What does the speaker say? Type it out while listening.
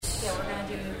Yeah, we're going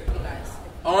to do you guys.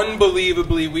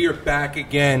 Unbelievably, we are back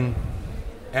again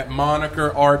at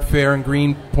Moniker Art Fair in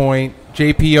Greenpoint.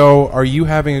 JPO, are you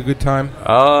having a good time?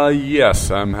 Yes,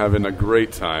 I'm having a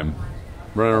great time.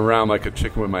 Running around like a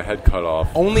chicken with my head cut off.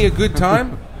 Only a good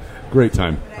time? Great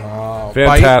time.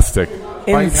 Fantastic.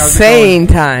 Bite, Insane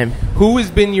time. Who has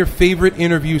been your favorite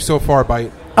interview so far,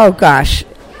 Bite? Oh, gosh.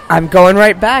 I'm going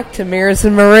right back to Miras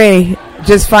and Marie.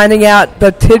 Just finding out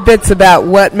the tidbits about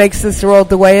what makes this world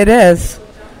the way it is.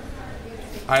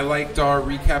 I liked our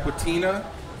recap with Tina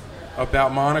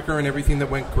about Moniker and everything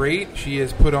that went great. She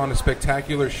has put on a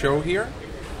spectacular show here.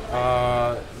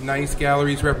 Nice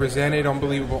galleries represented,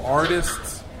 unbelievable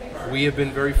artists. We have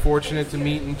been very fortunate to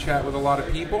meet and chat with a lot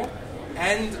of people.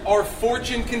 And our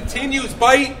fortune continues,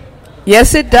 Bite.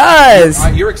 Yes, it does.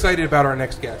 You're excited about our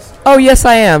next guest. Oh, yes,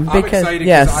 I am. I'm Because, excited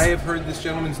yes. because I have heard this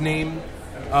gentleman's name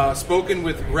spoken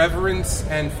with reverence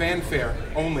and fanfare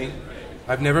only.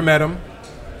 I've never met him,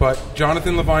 but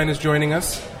Jonathan Levine is joining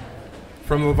us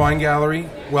from the Levine Gallery.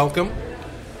 Welcome.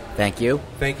 Thank you.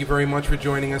 Thank you very much for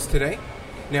joining us today.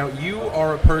 Now, you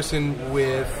are a person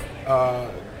with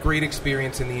great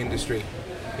experience in the industry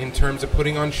in terms of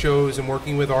putting on shows and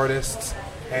working with artists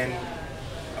and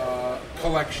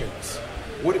collections.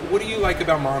 What do you like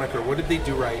about Moniker? What did they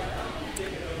do right?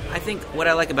 I think what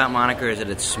I like about Moniker is that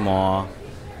it's small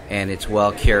and it's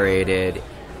well curated,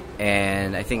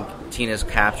 and I think Tina's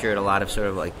captured a lot of sort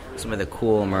of like some of the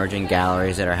cool emerging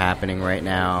galleries that are happening right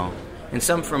now, and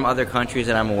some from other countries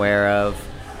that I'm aware of.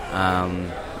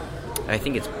 I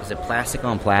think is it Plastic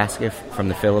on Plastic from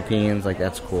the Philippines? Like,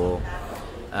 that's cool.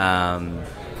 And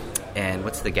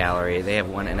what's the gallery? They have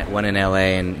one in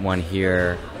LA and one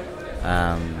here.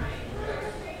 I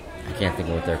can't think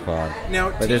of what they're called. Now,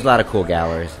 but there's a lot of cool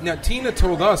galleries. Now, Tina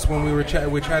told us when we were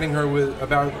chatting her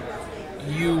about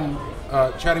you,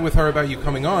 chatting with her about you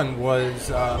coming on,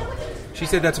 was she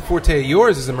said that's a forte of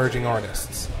yours as emerging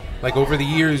artists. Like, over the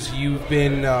years, you've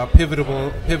been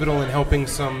pivotal in helping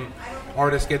some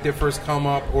artists get their first come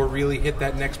up or really hit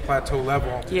that next plateau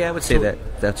level. Yeah, I would say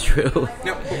that's true.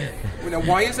 Now,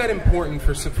 why is that important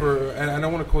for? And I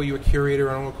don't want to call you a curator,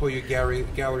 I don't want to call you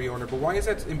a gallery owner, but why is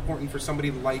that important for somebody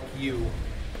like you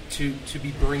to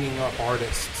be bringing up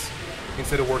artists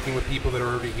instead of working with people that are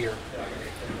already here?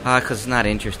 Because it's not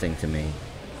interesting to me.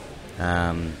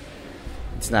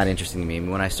 It's not interesting to me. I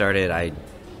mean, when I started, I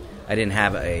didn't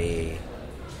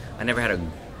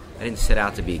set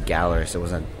out to be a gallerist. It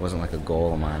wasn't like a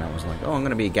goal of mine. I wasn't like, I'm going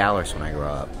to be a gallerist when I grow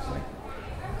up. Like,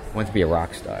 I want to be a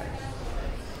rock star.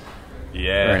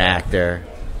 Yeah. Or an actor.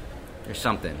 Or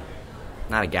something.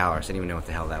 Not a gallerist. I didn't even know what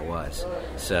the hell that was.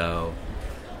 So,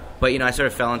 but, I sort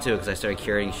of fell into it because I started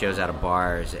curating shows out of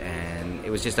bars, and it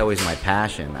was just always my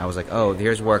passion. I was like,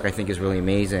 here's work I think is really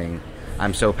amazing.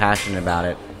 I'm so passionate about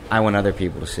it. I want other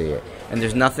people to see it. And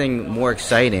there's nothing more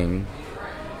exciting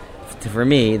for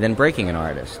me than breaking an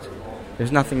artist.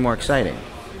 There's nothing more exciting.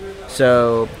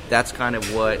 So that's kind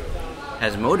of what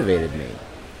has motivated me.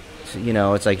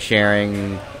 So, it's like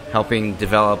sharing, helping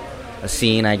develop a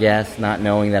scene, I guess, not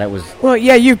knowing that it was... Well,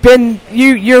 yeah, you're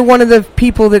one of the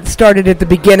people that started at the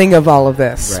beginning of all of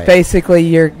this. Right. Basically,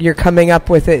 you're coming up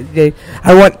with it.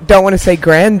 Don't want to say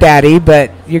granddaddy,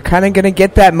 but you're kind of going to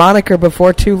get that moniker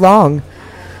before too long.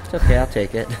 It's okay, I'll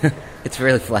take it. It's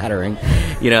really flattering,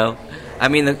 I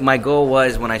mean, my goal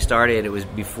was, when I started, it was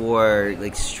before,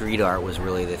 like, street art was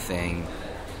really the thing.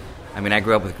 I mean, I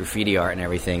grew up with graffiti art and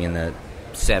everything in the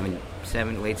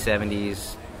late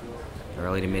 70s,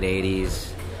 early to mid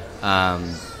 80s.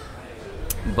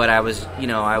 But I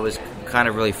was kind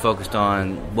of really focused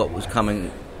on what was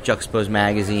coming, Juxtapoz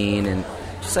magazine, and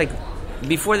just like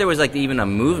before there was like even a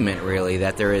movement really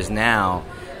that there is now.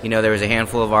 There was a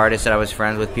handful of artists that I was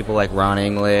friends with, people like Ron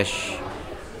English,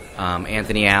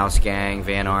 Anthony Ausgang,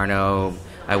 Van Arno.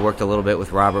 I worked a little bit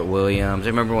with Robert Williams. I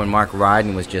remember when Mark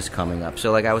Ryden was just coming up.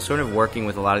 So like I was sort of working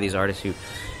with a lot of these artists who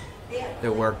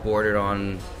their work bordered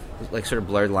on like sort of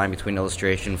blurred line between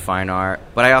illustration, fine art.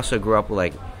 But I also grew up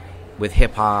with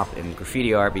hip hop and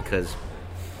graffiti art because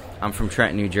I'm from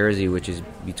Trenton, New Jersey, which is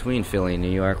between Philly and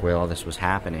New York, where all this was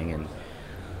happening, and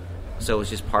so it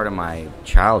was just part of my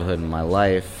childhood and my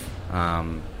life.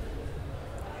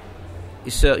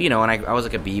 So and I was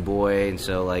like a b-boy, and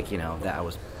so like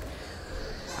I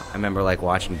remember like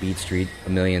watching Beat Street a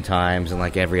million times and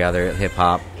like every other hip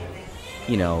hop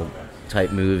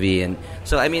type movie, and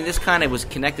so I mean this kind of was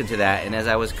connected to that. And as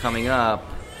I was coming up,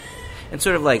 and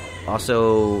sort of like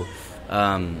also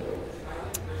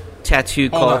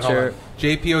tattoo culture.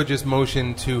 JPO just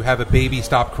motioned to have a baby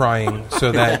stop crying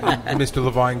so that Mr.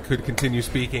 Levine could continue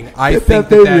speaking. I think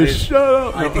that is. Shut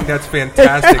up. I think that's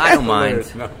fantastic. I don't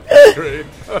mind. No, great.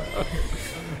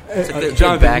 It's a good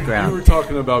Jonathan, background. you were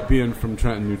talking about being from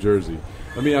Trenton, New Jersey.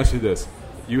 Let me ask you this: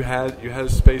 you had a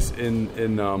space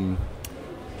in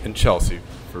Chelsea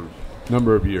for a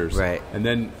number of years, Right? And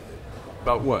then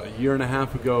about a year and a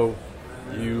half ago,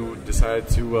 you decided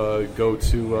to go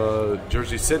to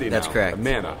Jersey City. That's now, correct.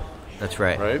 Amana. That's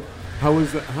right. Right? How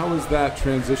was that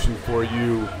transition for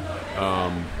you?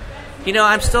 You know,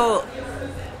 I'm still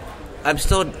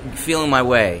feeling my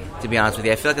way, to be honest with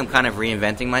you. I feel like I'm kind of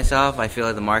reinventing myself. I feel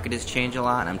like the market has changed a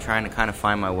lot, and I'm trying to kind of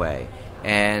find my way.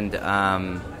 And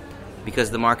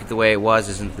because the market the way it was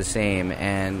isn't the same.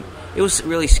 And it was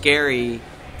really scary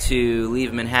to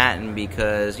leave Manhattan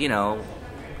because, you know,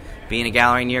 being a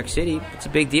gallery in New York City, it's a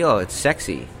big deal. It's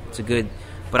sexy. It's a good...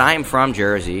 But I am from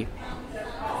Jersey,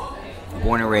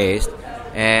 born and raised,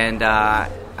 and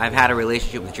I've had a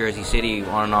relationship with Jersey City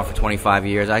on and off for 25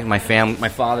 years. My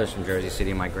father's from Jersey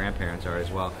City, and my grandparents are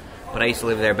as well. But I used to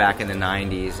live there back in the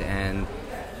 90s, and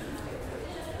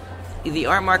the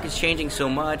art market's changing so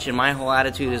much, and my whole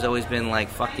attitude has always been like,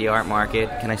 fuck the art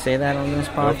market. Can I say that on this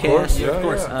podcast? Of course, yeah, of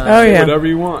course. Say whatever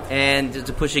you want. And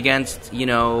to push against, you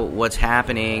know, what's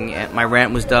happening. My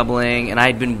rent was doubling, and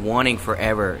I'd been wanting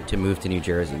forever to move to New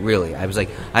Jersey. Really, I was like,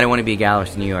 I don't want to be a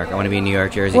gallerist in New York. I want to be a New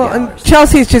York, Jersey And gallerist.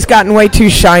 Chelsea's just gotten way too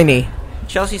shiny.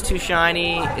 Chelsea's too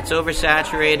shiny. It's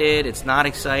oversaturated. It's not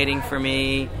exciting for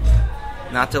me.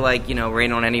 Not to, like, you know,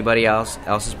 rain on anybody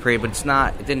else's parade, but it's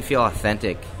not. It didn't feel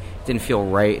authentic. It didn't feel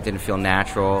right. It didn't feel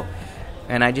natural,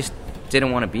 and I just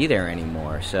didn't want to be there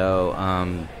anymore. So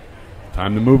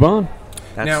Time to move on.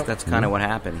 that's kind of what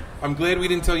happened. I'm glad we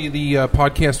didn't tell you the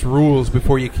podcast rules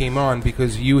before you came on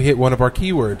because you hit one of our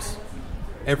keywords.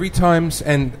 Every time,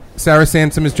 and Sarah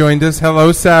Sansom has joined us.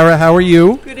 Hello, Sarah. How are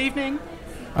you? Good evening.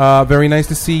 Very nice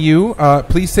to see you.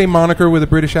 Please say moniker with a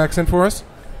British accent for us.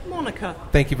 Monica.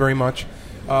 Thank you very much.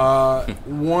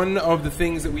 One of the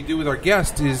things that we do with our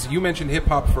guests is you mentioned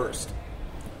hip-hop first.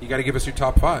 You got to give us your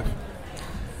top 5.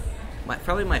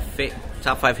 Probably my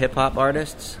top 5 hip-hop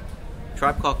artists.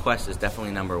 Tribe Called Quest is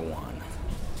definitely number 1.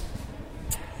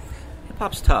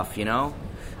 Hip-hop's tough, you know?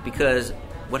 Because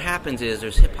what happens is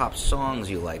there's hip-hop songs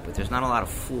you like, but there's not a lot of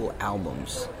full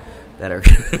albums that are...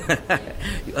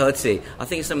 Let's see. I'll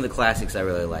think of some of the classics I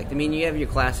really liked. I mean, you have your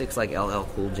classics like LL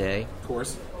Cool J. Of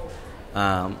course.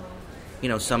 You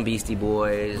know, some Beastie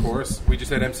Boys. Of course. We just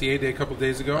had MCA Day a couple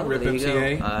days ago. Oh, Rip there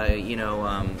MCA. you go. You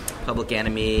know, Public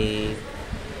Enemy,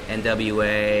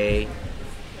 NWA.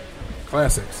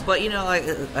 Classics. But, you know, like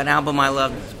an album I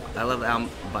love the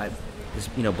album by, this,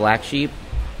 you know, Black Sheep.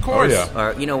 Of course. Oh, yeah.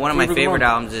 Or, you know, one of my Flavor of the favorite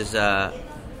Month. albums is,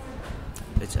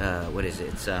 what is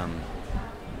it?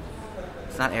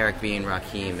 It's not Eric B. and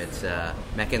Rakim. It's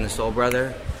Mecca and the Soul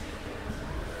Brother.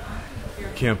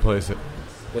 Can't place it.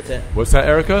 What's that? What's that,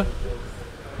 Erica?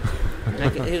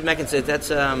 Here's Mecca and Soul. That's,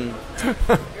 no,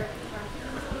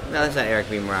 that's not Eric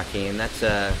B. and Rakim. That's,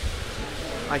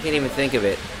 I can't even think of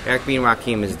it. Eric B. and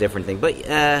Rakim is a different thing. But,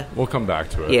 We'll come back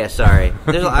to it. yeah, sorry.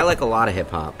 I like a lot of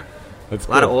hip-hop. That's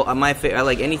A lot good. of old, I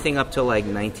like anything up till like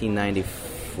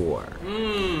 1994.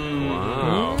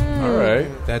 Wow. All right.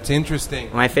 That's interesting.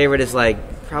 My favorite is like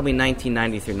probably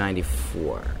 1990 through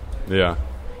 94. Yeah.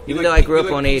 Even like though I pe- grew you up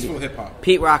like on peaceful 80. hip-hop.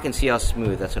 Pete Rock and CL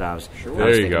Smooth, that's what I was, I was There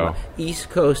you thinking go. about. East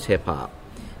Coast hip hop.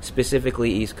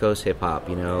 Specifically East Coast hip hop,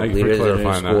 you know, Thank you for Leaders of the New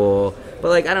clarifying that. School. But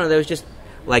like, I don't know, there was just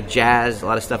like jazz, a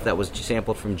lot of stuff that was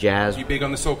sampled from jazz. You big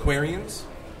on the Soulquarians?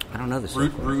 I don't know this.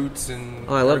 Roots and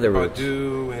Oh, I love the Erykah Roots.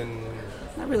 Badu and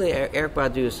Not really. Eric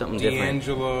Badu is something different.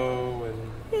 D'Angelo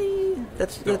and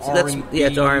That's the that's R&B yeah,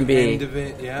 it's R&B. end of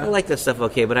it, yeah. I like that stuff,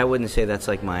 okay, but I wouldn't say that's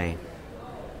like my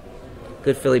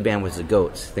good Philly band was the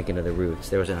Goats. Thinking of the Roots,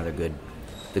 there was another good,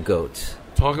 the Goats.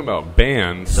 Talking about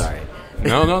bands. Sorry.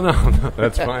 No,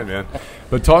 that's fine, man.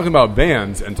 But talking about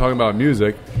bands and talking about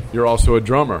music, you're also a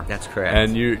drummer. That's correct.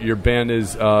 And your band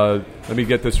is, let me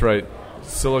get this right,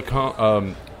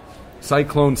 Cyclone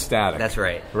Static. That's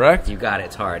right. Correct? You got it.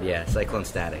 It's hard. Yeah, Cyclone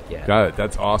Static. Yeah. Got it.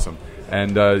 That's awesome.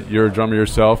 And you're a drummer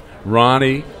yourself.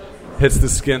 Ronnie hits the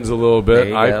skins a little There bit.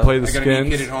 you I go. play the I got a new skins.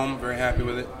 kid at home, very happy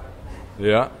with it.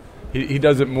 Yeah. He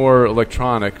does it more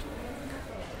electronic.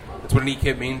 That's what an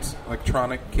E-kit means,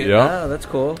 electronic kit. Yeah. Oh, that's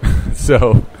cool.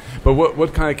 So, but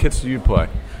what kind of kits do you play?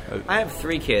 I have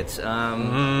 3 kits.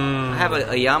 I have a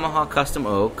Yamaha Custom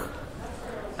Oak.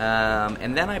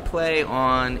 And then I play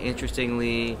on,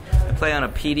 interestingly, I play on a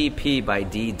PDP by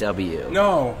DW.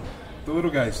 No, the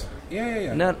little guys.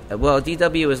 Yeah. No, well,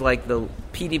 DW is like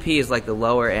PDP is like the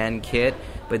lower end kit.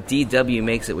 but DW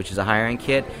makes it, which is a higher end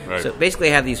kit. Right. So basically,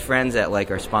 I have these friends that like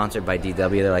are sponsored by DW.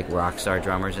 They're like rock star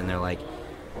drummers, and they're like,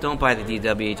 "Don't buy the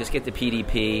DW, just get the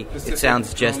PDP. Pacific it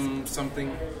sounds just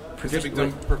something. Pacific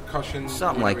Drum percussion,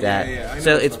 something like that." Yeah,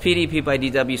 so it's PDP by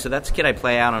DW. So that's the kit I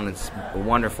play out on. It's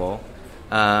wonderful.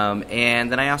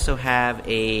 And then I also have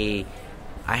a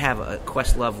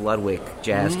Questlove Ludwig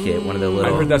jazz kit, one of the I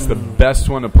little. heard that's the best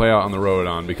one to play out on the road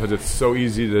on because it's so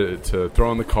easy to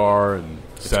throw in the car and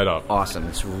set up. Awesome!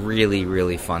 It's really,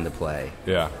 really fun to play.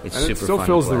 Yeah, It's and super it still fun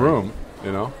fills to the play. room.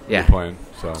 You know, when Yeah. you're playing.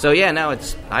 So yeah, no,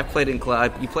 I've played in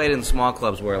club. You played in small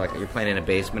clubs where like you're playing in a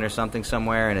basement or something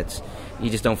somewhere, and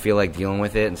you just don't feel like dealing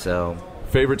with it, and so.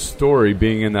 Favorite story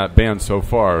being in that band so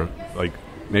far, like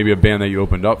maybe a band that you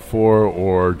opened up for,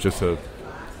 or just a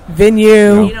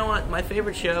Venue. You know what? My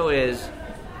favorite show is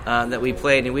that we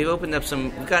played, and we've gotten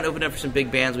opened up for some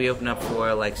big bands. We opened up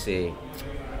for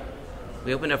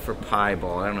we opened up for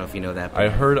Pieball. I don't know if you know that band. I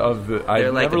heard of the. I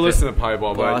They're like never a listened to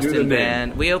Pieball, but I knew Boston the name.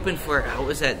 band. We opened for what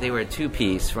was that? They were a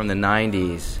 2-piece from the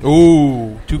 '90s.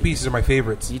 Ooh, 2 pieces are my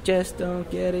favorites. You just don't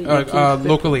get it. You keep it.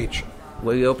 Local H.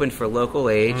 We opened for Local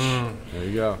H. There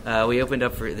you go. We opened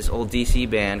up for this old DC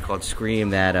band called Scream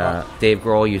that Dave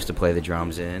Grohl used to play the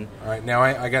drums in. All right, now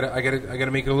I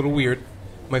gotta make it a little weird.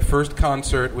 My first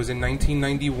concert was in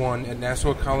 1991 at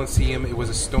Nassau Coliseum. It was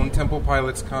a Stone Temple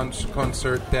Pilots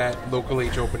concert that Local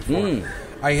H opened for.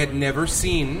 I had never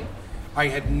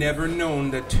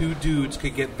known that 2 dudes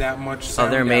could get that much sound.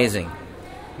 Oh, they're out. amazing.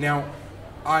 Now,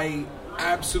 I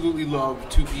absolutely love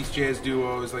 2-piece jazz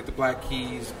duos like the Black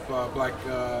Keys, Black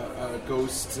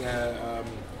Ghosts,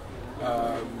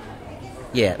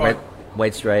 Yeah, But-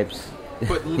 White Stripes.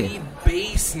 but lead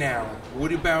bass now.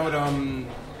 What about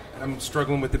I'm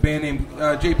struggling with the band name.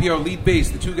 JPO, lead bass.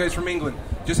 The 2 guys from England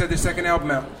just had their second album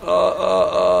out.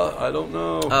 I don't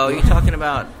know. Oh, you're talking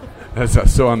about?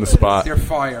 That's so on the spot. They're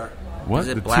fire. What? Is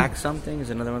it The Black something?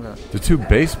 Is another one? The 2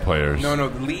 bass players. No,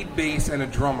 the lead bass and a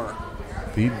drummer.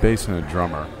 Lead bass and a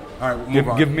drummer. All right, we'll move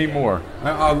on. Give me more.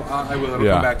 I will. It'll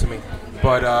Yeah. come back to me.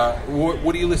 But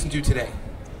what do you listen to today?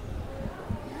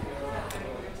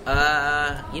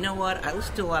 You know what? I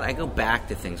listen to a lot. I go back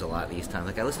to things a lot these times.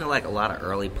 Like I listen to like a lot of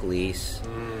early Police.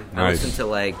 I Nice. listen to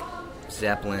like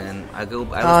Zeppelin. I Oh,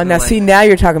 listen now to, see, now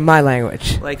you're talking my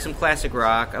language. like some classic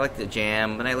rock. I like the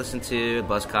Jam. Then I listen to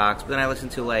Buzzcocks. But then I listen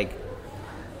to like,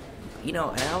 an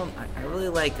album. I really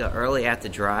like early At the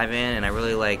Drive-In, and I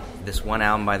really like this one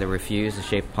album by The Refused, The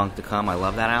Shape of Punk to Come. I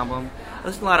love that album. I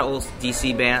listen to a lot of old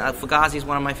DC bands. Fugazi's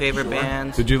one of my favorite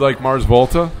bands. Did you like Mars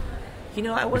Volta? I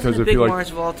wasn't Because a if big you like- Mars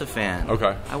Volta fan.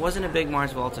 Okay. I wasn't a big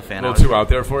Mars Volta fan. A I little was too out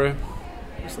there for you?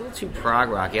 It's a little too prog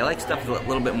rocky. I like stuff a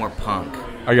little bit more punk.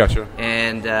 I got you.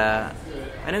 And I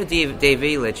know Dave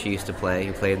Elich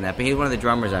who played in that, but he's one of the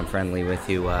drummers I'm friendly with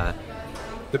who...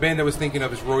 The band I was thinking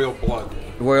of is Royal Blood.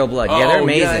 Royal Blood. Yeah, they're Oh,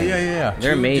 amazing. yeah.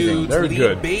 They're 2 amazing. dudes, They're lead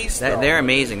good. bass, though. They're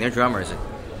amazing. Their drummer's a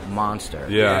monster.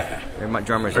 Yeah. Their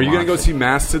drummer's Are you going to go see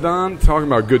Mastodon? Talking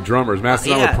about good drummers.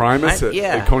 Mastodon with Primus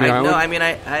at Coney Island? No, I mean,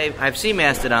 I've seen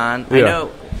Mastodon. Yeah. I know...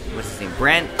 What's his name?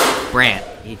 Brant.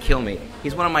 He'd kill me.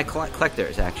 He's one of my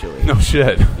collectors, actually. No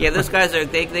shit. Yeah, those guys are.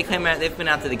 They come out. They've been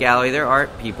out to the gallery. They're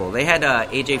art people. They had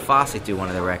AJ Fossick do one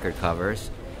of the record covers.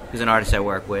 Who's an artist I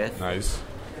work with. Nice.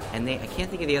 And I can't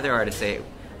think of the other artists.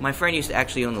 My friend used to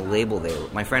actually own the label.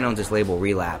 My friend owns this label,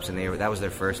 Relapse, and that was their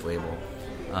first label.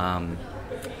 And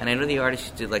I know the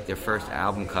artist who did like their first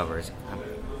album covers.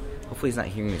 Hopefully he's not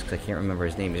hearing this because I can't remember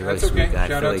his name. He's a really That's okay. sweet guy.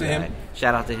 Shout Philly out to guy. him.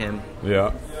 Shout out to him.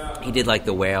 Yeah. He did like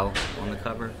the Whale on the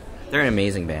cover. They're an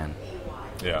amazing band.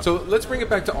 Yeah. So let's bring it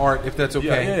back to art, if that's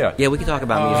okay. Yeah. Yeah, we can talk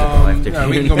about music after. No,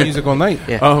 we can go music all night.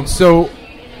 Yeah. So,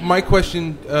 my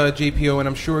question, JPO, and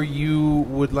I'm sure you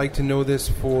would like to know this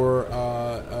for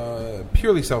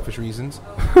purely selfish reasons,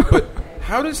 but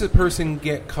how does a person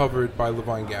get covered by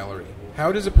Levine Gallery?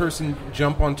 How does a person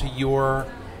jump onto your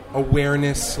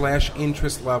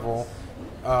awareness/interest level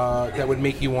that would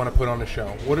make you want to put on a show?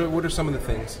 What are some of the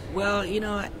things? Well,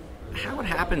 how it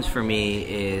happens for me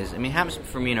is, it happens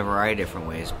for me in a variety of different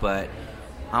ways, but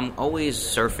I'm always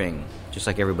surfing, just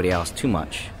like everybody else, too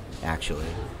much, actually.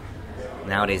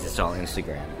 Nowadays, it's all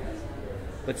Instagram.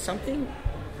 But sometimes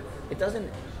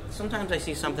I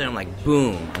see something, I'm like,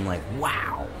 boom, I'm like,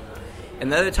 wow. And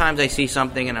the other times I see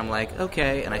something and I'm like,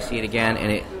 okay, and I see it again,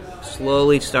 and it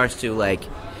slowly starts to, like,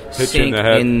 Hit you in sink the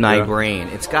head, in my yeah. brain.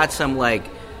 It's got some, like,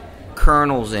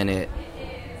 kernels in it.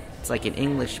 It's like an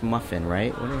English muffin,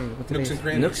 right? Nooks and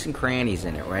crannies. Nooks and crannies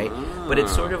in it, right? But it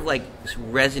sort of like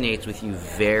resonates with you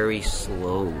very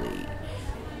slowly.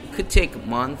 It could take a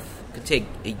month, could take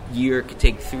a year, could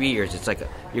take 3 years. It's like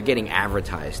you're getting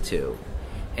advertised to.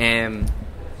 And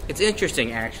It's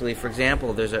interesting, actually. For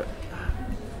example, there's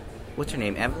what's her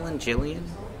name? Evelyn Gillian,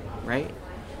 right?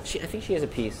 I think she has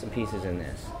some pieces in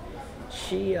this.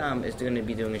 She is going to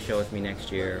be doing a show with me next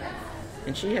year,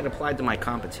 and she had applied to my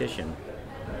competition.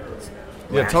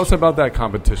 Yeah, tell us about that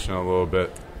competition a little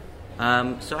bit.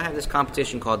 So I have this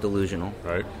competition called Delusional.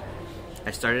 Right.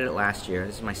 I started it last year.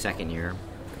 This is my second year.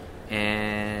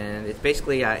 And it's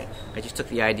basically, I just took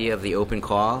the idea of the open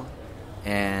call,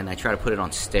 and I try to put it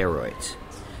on steroids.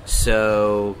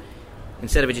 So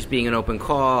instead of it just being an open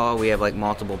call, we have like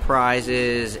multiple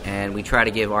prizes, and we try to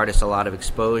give artists a lot of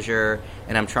exposure,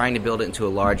 and I'm trying to build it into a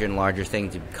larger and larger thing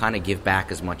to kind of give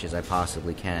back as much as I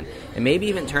possibly can, and maybe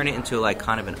even turn it into like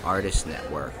kind of an artist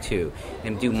network too,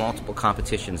 and do multiple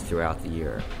competitions throughout the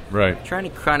year. Right. Trying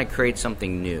to kind of create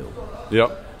something new.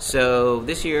 Yep. So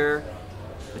this year,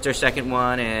 it's our second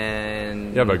one,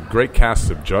 and you have a great cast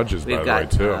of judges, by the way,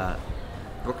 too.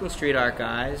 Brooklyn Street Art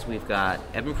guys. We've got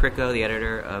Evan Pricko, the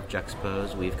editor of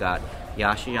Juxtapose. We've got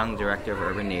Yasha Young, director of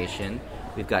Urban Nation.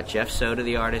 We've got Jeff Soda,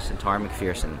 the artist, and Tara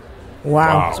McPherson.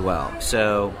 Wow. As well.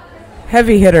 So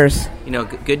heavy hitters.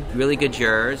 Good, really good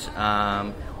jurors.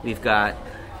 We've got,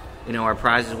 our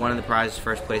prizes. One of the prizes,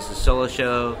 first place is solo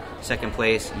show. Second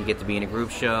place, you get to be in a group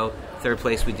show. Third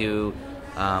place, we do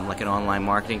like an online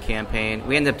marketing campaign.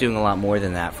 We end up doing a lot more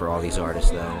than that for all these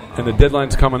artists, though. And the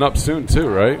deadline's coming up soon, too,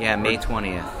 right? Yeah, May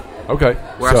 20th. Okay.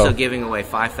 We're also giving away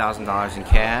 $5,000 in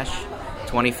cash,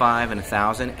 $25,000 and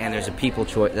 $1,000, and there's a people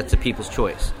choice. That's a people's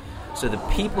choice. So the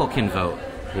people can vote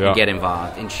and get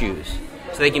involved and choose.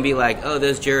 So they can be like, oh,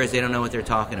 those jurors, they don't know what they're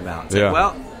talking about. It's like,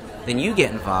 well, then you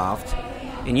get involved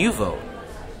and you vote.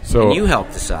 And you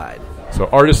help decide. So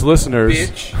artist listeners...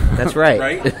 Bitch. That's right.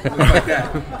 Right? Like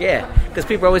that. Yeah, because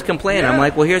people always complain. I'm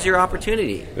like, well, here's your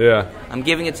opportunity. Yeah. I'm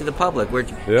giving it to the public. We're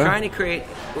trying to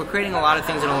we're creating a lot of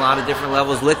things on a lot of different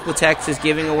levels. Liquitex is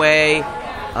giving away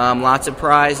lots of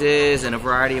prizes and a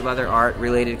variety of other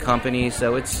art-related companies.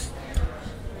 So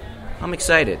I'm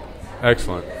excited.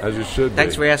 Excellent, as you should be.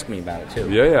 Thanks for asking me about it, too.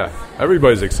 Yeah.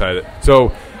 Everybody's excited.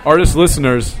 So artist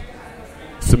listeners,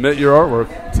 submit your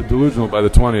artwork to Delusional by the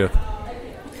 20th.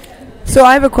 So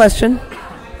I have a question.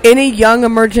 Any young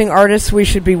emerging artists we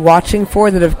should be watching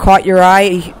for that have caught your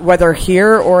eye, whether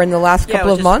here or in the last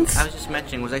couple of months? I was just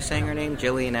mentioning, was I saying her name?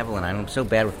 Jillian Evelyn. I'm so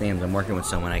bad with names. I'm working with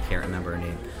someone, I can't remember her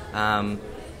name.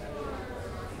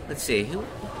 Let's see.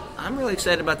 I'm really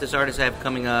excited about this artist I have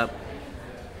coming up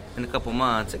in a couple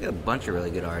months. I got a bunch of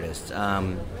really good artists.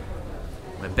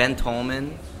 Ben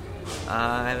Tolman,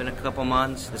 I have in a couple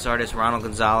months. This artist, Ronald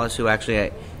Gonzalez, who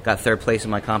actually got third place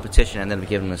in my competition. I ended up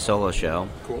giving him a solo show.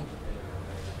 Cool.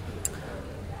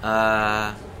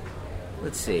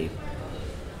 Let's see.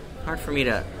 Hard for me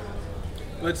to...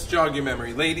 Let's jog your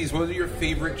memory. Ladies, what was your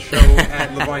favorite show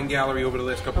at Levine Gallery over the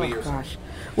last couple of years? Gosh.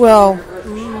 Well...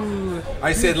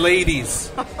 I said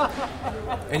ladies.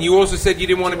 And you also said you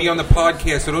didn't want to be on the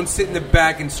podcast, so don't sit in the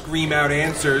back and scream out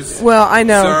answers. Well, I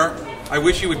know. Sir, I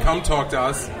wish you would come talk to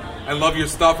us. I love your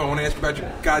stuff. I want to ask you about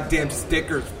your goddamn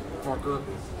stickers, fucker.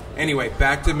 Anyway,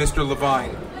 back to Mr.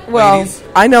 Levine. Well, ladies.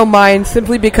 I know mine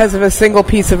simply because of a single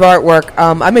piece of artwork.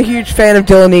 I'm a huge fan of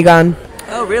Dylan Egon.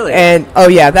 Oh, really? And,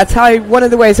 that's how one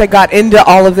of the ways I got into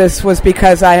all of this was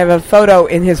because I have a photo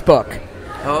in his book.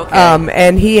 Oh, okay.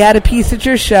 And he had a piece at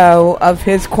your show of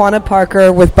his Quanah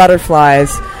Parker with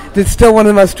butterflies. That's still one of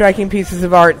the most striking pieces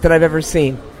of art that I've ever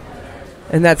seen.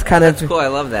 And that's kind That's cool. I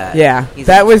love that. Yeah,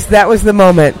 that was the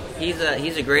moment. He's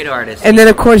a great artist. And then,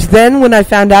 of course, when I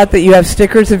found out that you have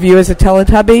stickers of you as a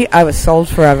Teletubby, I was sold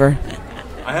forever.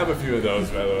 I have a few of those,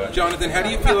 by the way. Jonathan, how do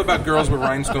you feel about girls with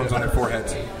rhinestones on their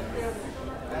foreheads? I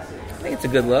think it's a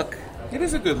good look. It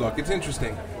is a good look. It's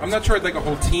interesting. I'm not sure I'd like a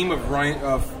whole team of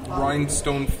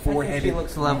rhinestone foreheaded She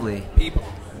looks lovely. people.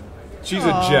 She's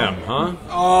a gem, huh?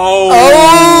 Oh!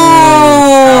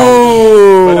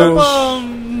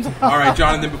 All right,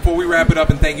 Jonathan, before we wrap it up,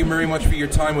 and thank you very much for your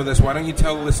time with us, why don't you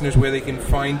tell the listeners where they can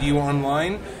find you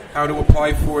online, how to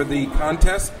apply for the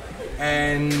contest,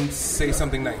 and say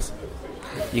something nice.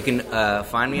 You can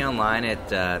find me online at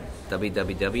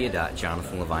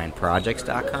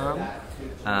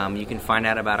www.jonathanlevineprojects.com. You can find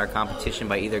out about our competition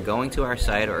by either going to our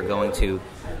site or going to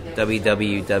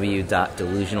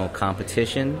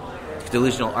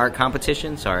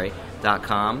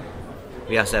delusionalartcompetition.com.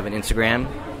 We also have an Instagram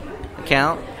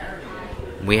account.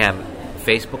 We have a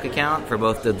Facebook account for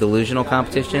both the Delusional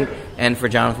competition and for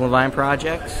Jonathan Levine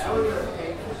Projects.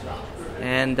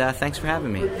 And thanks for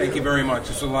having me. Thank you very much.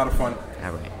 This was a lot of fun.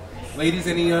 All right. Ladies,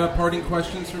 any parting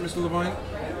questions for Mr. Levine?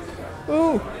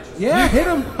 Ooh. Yeah, hit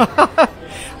him.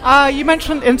 You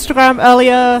mentioned Instagram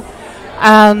earlier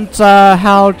and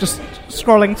how just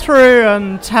scrolling through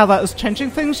and how that is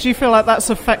changing things. Do you feel like that's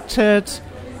affected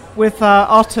with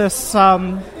artists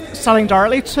selling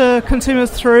directly to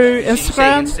consumers through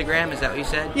Instagram? Did you say Instagram? Is that what you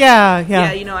said? Yeah.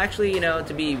 Yeah, actually,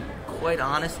 to be quite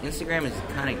honest, Instagram is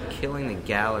kind of killing the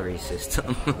gallery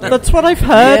system. That's what I've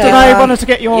heard, and I wanted to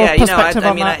get your perspective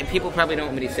on that. People probably don't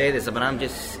want me to say this, but I'm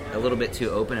just a little bit too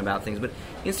open about things. But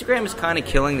Instagram is kind of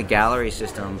killing the gallery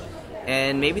system,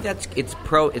 and maybe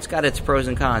it's got its pros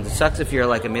and cons. It sucks if you're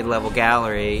like a mid-level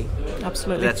gallery.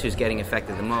 Absolutely. That's who's getting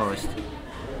affected the most.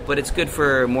 But it's good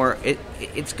for more.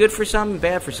 It's good for some and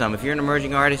bad for some. If you're an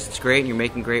emerging artist, it's great, and you're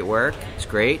making great work. It's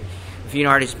great. If you're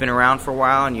an artist who's been around for a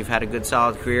while and you've had a good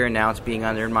solid career and now it's being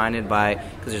undermined because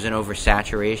there's an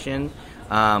oversaturation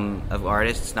of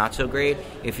artists, it's not so great.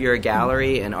 If you're a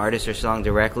gallery and artists are selling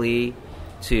directly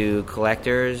to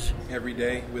collectors every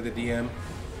day with a DM.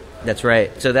 That's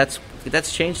right. So that's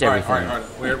changed everything. All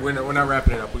right. We're not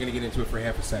wrapping it up. We're going to get into it for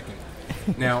half a second.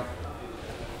 Now,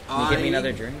 can you get me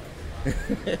another drink?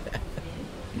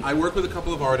 I work with a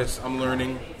couple of artists. I'm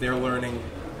learning. They're learning.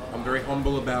 I'm very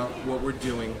humble about what we're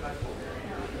doing.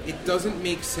 It doesn't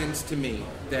make sense to me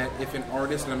that if an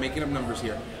artist, and I'm making up numbers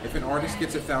here, if an artist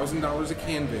gets $1,000 a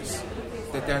canvas,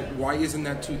 why isn't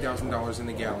that $2,000 in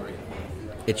the gallery?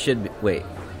 It should be. Wait.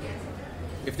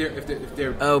 If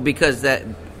they're Oh, because that.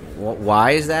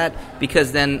 Why is that?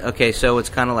 Because then, okay, so it's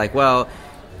kind of like, well,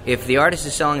 if the artist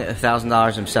is selling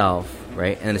 $1,000 himself,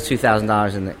 right, and it's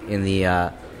 $2,000 in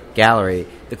the gallery,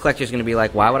 the collector's going to be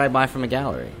like, why would I buy from a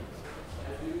gallery?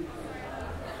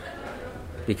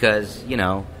 Because I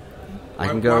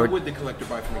can go. Why would the collector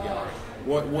buy from a gallery?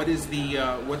 What is the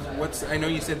what's? I know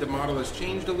you said the model has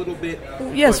changed a little bit.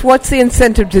 Yes. What's the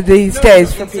incentive to these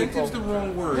days for people? Incentive's the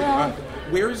wrong word. Yeah.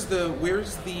 Where's the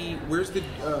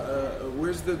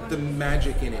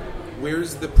magic in it?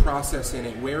 Where's the process in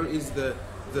it? Where is the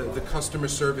customer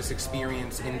service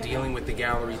experience in dealing with the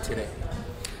gallery today?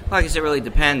 Well, I guess it really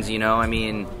depends. I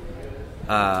mean,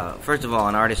 first of all,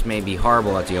 an artist may be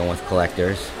horrible at dealing with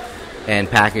collectors and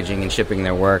packaging and shipping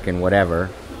their work and whatever,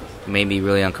 may be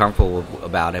really uncomfortable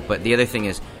about it. But the other thing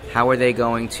is, how are they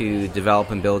going to develop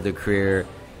and build their career,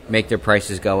 make their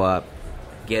prices go up,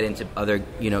 get into other,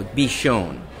 be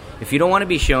shown? If you don't want to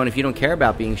be shown, if you don't care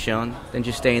about being shown, then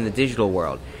just stay in the digital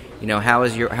world. How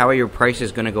are your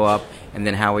prices going to go up, and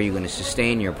then how are you going to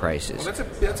sustain your prices? Well,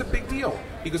 that's a big deal,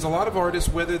 because a lot of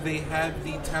artists, whether they have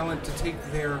the talent to take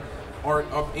their art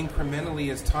up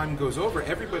incrementally as time goes over,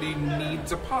 everybody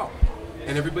needs a pop,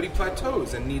 and everybody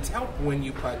plateaus and needs help when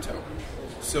you plateau.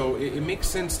 So it makes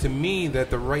sense to me that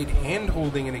the right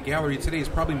hand-holding in a gallery today is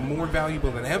probably more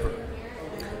valuable than ever.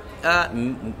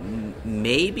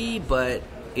 Maybe, but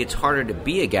it's harder to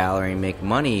be a gallery and make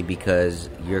money because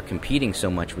you're competing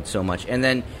so much with so much. And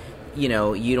then, you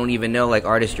don't even know, like,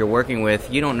 artists you're working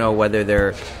with, you don't know whether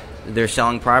they're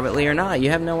selling privately or not. You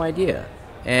have no idea.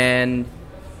 And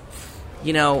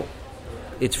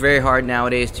it's very hard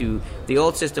nowadays the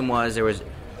old system was there was,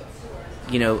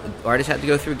 artists had to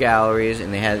go through galleries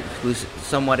and they had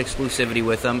somewhat exclusivity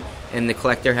with them, and the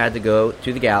collector had to go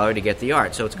to the gallery to get the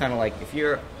art. So it's kind of like, if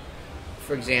you're,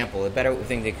 for example, a better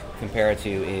thing to compare it to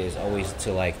is always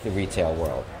to like the retail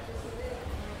world.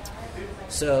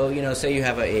 So, say you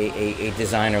have a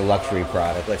designer luxury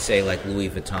product, let's say like Louis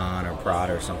Vuitton or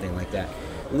Prada or something like that.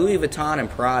 Louis Vuitton and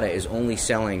Prada is only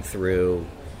selling through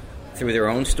their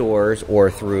own stores or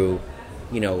through,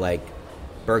 like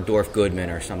Bergdorf Goodman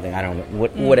or something. I don't know,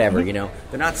 whatever. They're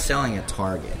not selling at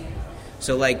Target.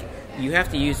 So like, you have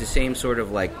to use the same sort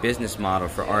of like business model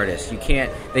for artists.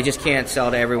 They just can't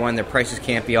sell to everyone. Their prices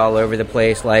can't be all over the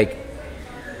place. Like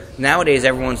nowadays,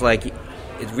 everyone's like,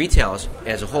 retail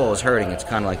as a whole is hurting. It's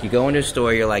kind of like you go into a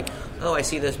store, you're like, oh, I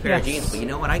see this pair of jeans, but you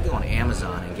know what? I go on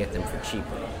Amazon and get them for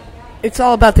cheaper. It's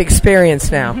all about the experience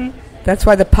now. Mm-hmm. That's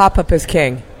why the pop-up is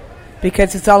king.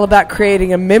 Because it's all about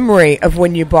creating a memory of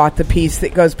when you bought the piece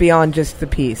that goes beyond just the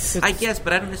piece. I guess,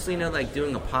 but I don't necessarily know, like,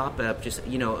 doing a pop-up, just,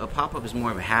 a pop-up is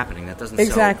more of a happening. That doesn't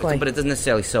exactly. But it doesn't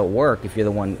necessarily sell work if you're the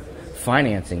one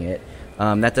financing it.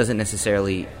 That doesn't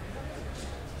necessarily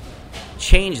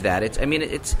change that. I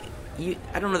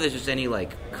don't know if there's just any, like,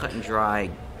 cut and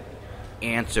dry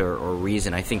answer or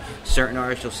reason. I think certain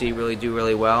artists you'll see really do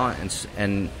really well,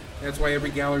 and that's why every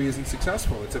gallery isn't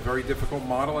successful. It's a very difficult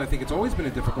model. I think it's always been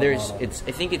a difficult model.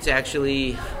 I think it's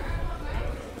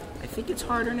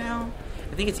harder now.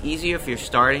 I think it's easier if you're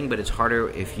starting, but it's harder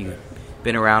if you've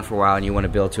been around for a while and you want to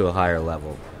build to a higher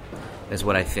level. Is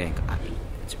what I think.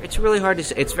 It's really hard to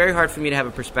say. It's very hard for me to have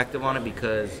a perspective on it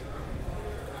because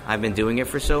I've been doing it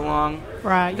for so long.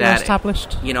 Right, you're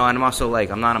established. And I'm also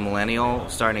like, I'm not a millennial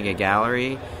starting a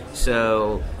gallery,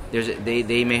 so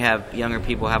they may have younger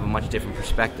people have a much different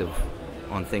perspective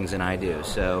on things than I do.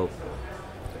 So,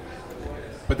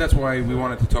 but that's why we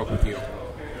wanted to talk with you.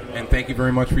 And thank you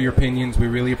very much for your opinions. We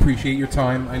really appreciate your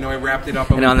time. I know I wrapped it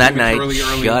up. And on that night,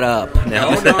 shut up.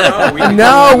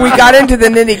 No. We got into the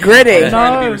nitty gritty.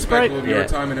 Trying to be respectful of your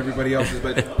time and everybody else's.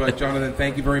 But Jonathan,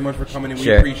 thank you very much for coming in.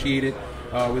 We appreciate it.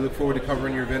 We look forward to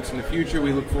covering your events in the future.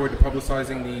 We look forward to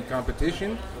publicizing the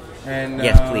competition. And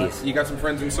yes, please. You got some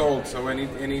friends in Sold, so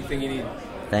anything you need.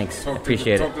 Thanks. Talk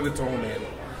Appreciate it. Talk to the toll man.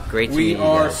 Great to meet you. We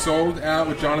are Sold Out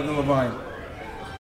with Jonathan Levine.